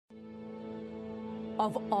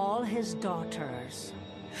Of all his daughters,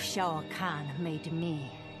 Shao Kahn made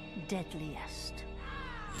me deadliest.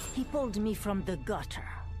 He pulled me from the gutter,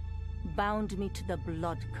 bound me to the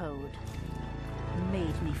blood code,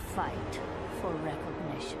 made me fight for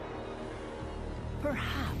recognition.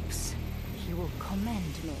 Perhaps he will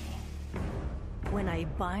commend me when I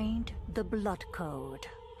bind the blood code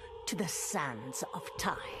to the sands of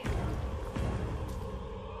time.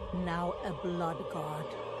 Now a blood god,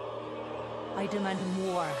 I demand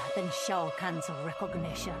more than Shao Kahn's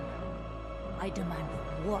recognition. I demand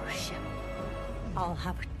worship. I'll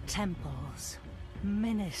have temples,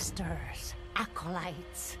 ministers,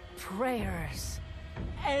 acolytes, prayers,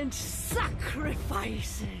 and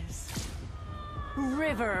sacrifices.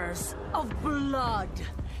 Rivers of blood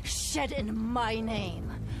shed in my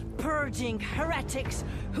name, purging heretics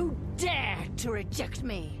who dare to reject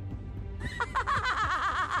me.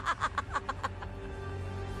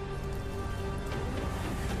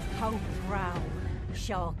 How proud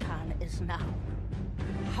Shao Kahn is now.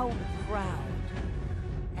 How proud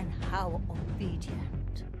and how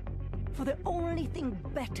obedient. For the only thing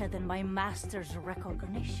better than my master's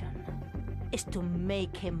recognition is to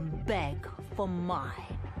make him beg for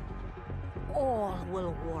mine. All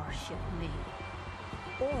will worship me,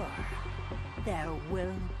 or there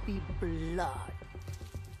will be blood.